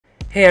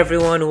Hey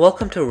everyone,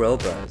 welcome to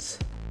robuzz.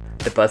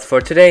 The buzz for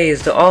today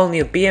is the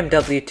all-new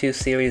BMW 2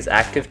 Series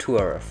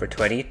ActiveTourer for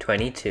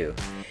 2022.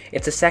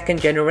 It's a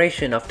second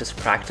generation of this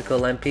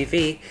practical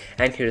MPV,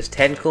 and here's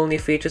 10 cool new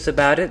features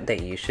about it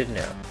that you should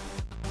know.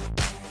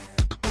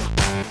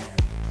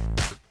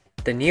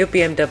 The new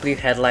BMW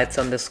headlights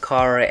on this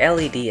car are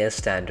LED as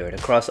standard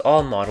across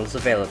all models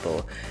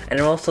available, and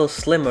are also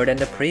slimmer than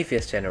the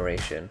previous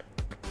generation.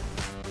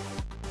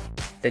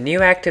 The new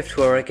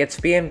ActiveTourer gets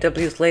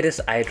BMW's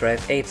latest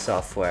iDrive 8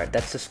 software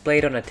that's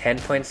displayed on a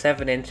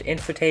 10.7-inch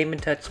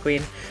infotainment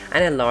touchscreen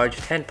and a large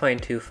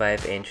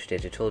 10.25-inch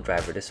digital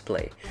driver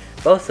display,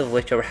 both of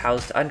which are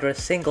housed under a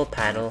single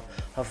panel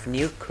of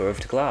new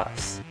curved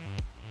glass.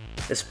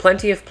 There's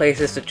plenty of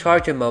places to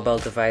charge your mobile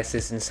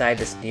devices inside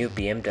this new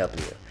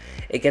BMW.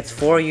 It gets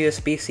 4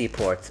 USB-C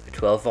ports, a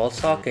 12-volt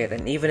socket,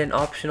 and even an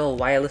optional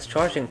wireless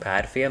charging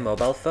pad for your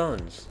mobile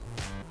phones.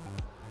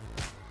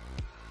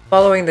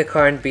 Following the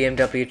current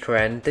BMW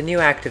trend, the new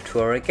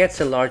ActiveTourer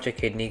gets a larger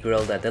kidney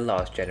grille than the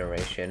last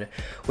generation,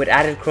 with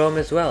added chrome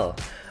as well.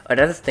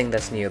 Another thing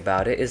that's new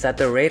about it is that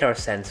the radar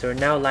sensor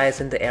now lies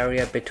in the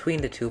area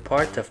between the two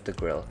parts of the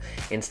grille,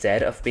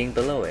 instead of being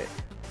below it.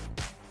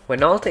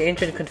 When all the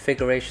engine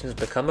configurations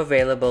become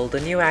available, the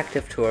new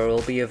ActiveTourer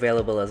will be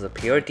available as a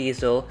pure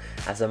diesel,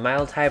 as a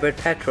mild hybrid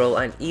petrol,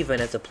 and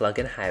even as a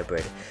plug-in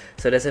hybrid,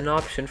 so there's an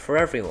option for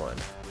everyone.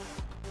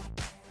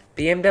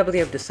 BMW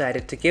have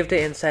decided to give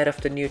the inside of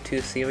the new 2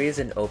 Series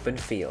an open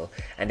feel,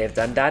 and they've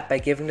done that by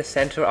giving the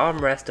center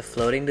armrest a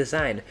floating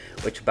design,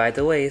 which by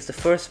the way is the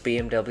first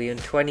BMW in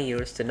 20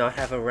 years to not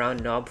have a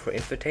round knob for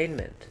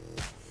infotainment.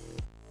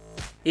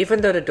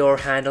 Even though the door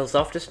handles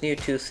of this new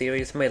 2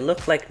 Series may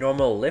look like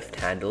normal lift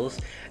handles,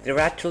 they're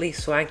actually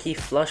swanky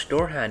flush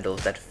door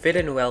handles that fit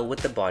in well with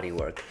the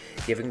bodywork,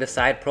 giving the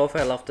side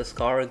profile of this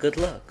car a good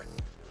look.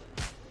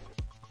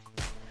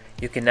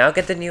 You can now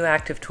get the new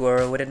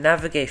ActiveTourer with a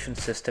navigation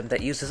system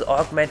that uses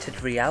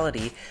augmented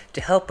reality to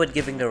help with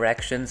giving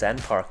directions and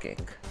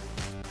parking.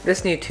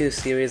 This new 2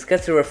 Series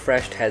gets a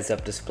refreshed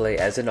heads-up display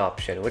as an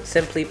option, which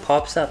simply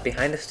pops up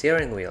behind the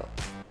steering wheel.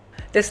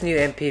 This new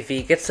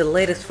MPV gets the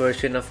latest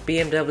version of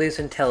BMW's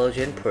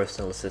intelligent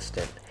personal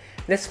assistant.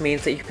 This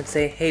means that you can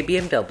say "Hey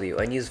BMW"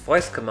 and use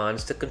voice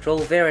commands to control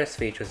various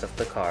features of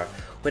the car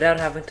without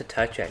having to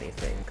touch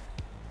anything.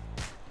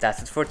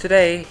 That's it for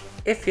today.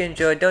 If you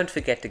enjoyed, don't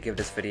forget to give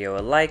this video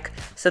a like,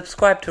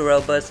 subscribe to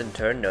robuzz, and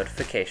turn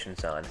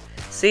notifications on.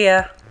 See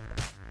ya!